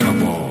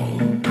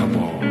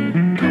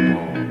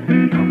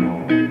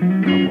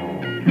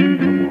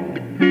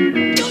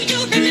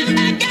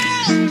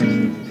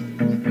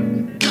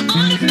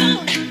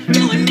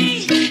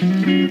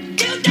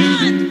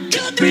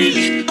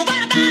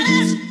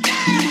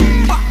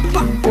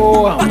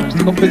Porra, mano,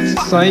 tem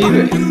competição aí,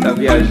 velho. Tá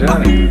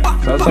viajando?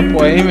 Só essa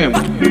porra aí mesmo.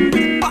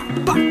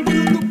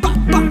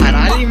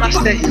 Caralho,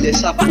 Master Hill,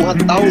 essa porra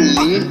tá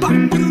lindo.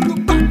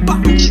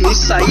 Deixa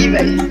isso aí,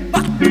 velho.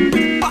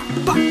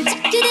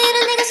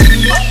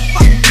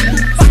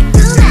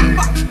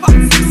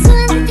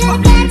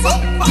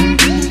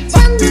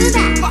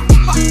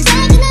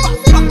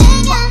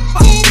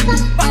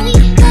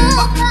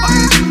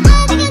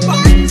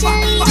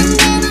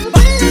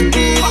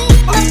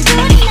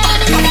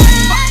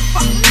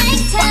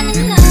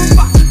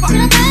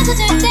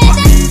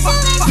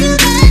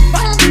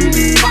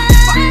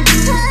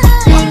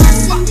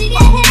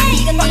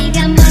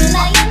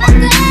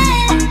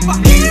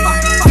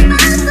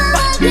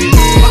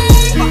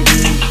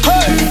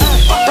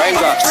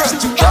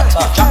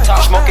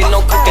 Smoking,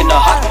 no cooking, a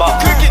hot bar.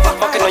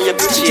 Fucking on your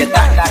bitch, yeah,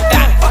 that.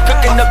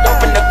 Cooking up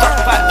dope in the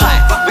crock pot.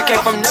 We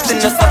came from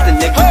nothing to something,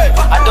 nigga.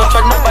 I don't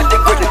try nobody,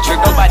 grip the trick.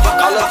 Nobody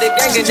call up the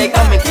gang and they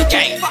come and get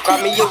gang. Cry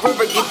me a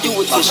river, give you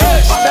a tissue.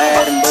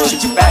 Bad and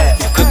bullshit,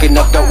 bad. Cooking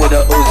up dope with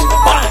a Uzi.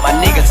 My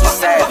niggas are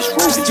savage,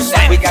 rude.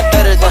 We got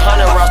better than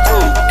 100 rounds too.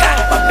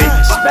 My bitch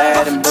is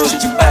bad and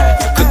bullshit,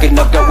 bad. Cooking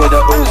up dope with a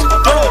Uzi.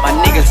 My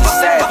niggas are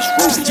savage,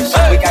 rude.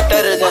 We got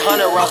better than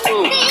 100 rounds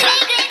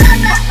too.